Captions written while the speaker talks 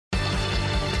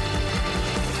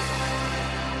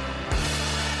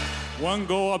One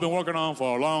goal I've been working on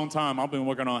for a long time, I've been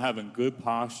working on having good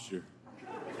posture.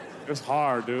 It's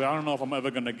hard, dude. I don't know if I'm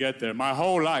ever gonna get there. My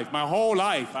whole life,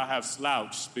 I have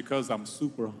slouched because I'm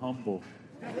super humble.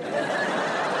 I'm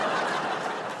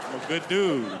a good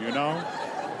dude, you know?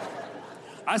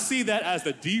 I see that as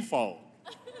the default,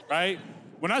 right?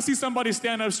 When I see somebody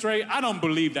stand up straight, I don't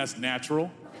believe that's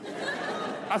natural.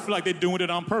 I feel like they're doing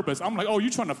it on purpose. I'm like, oh, you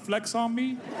trying to flex on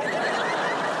me?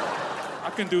 I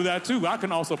can do that too. I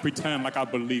can also pretend like I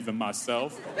believe in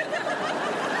myself.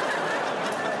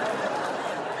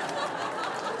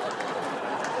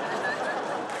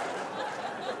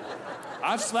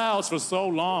 I've slouched for so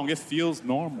long, it feels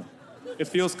normal. It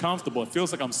feels comfortable. It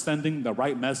feels like I'm sending the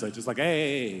right message. It's like,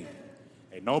 hey,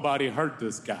 nobody hurt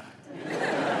this guy.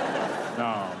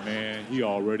 No, man, he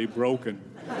already broken.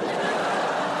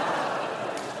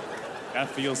 That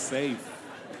feels safe.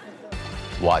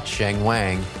 Watch Sheng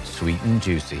Wang, Sweet and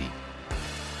Juicy.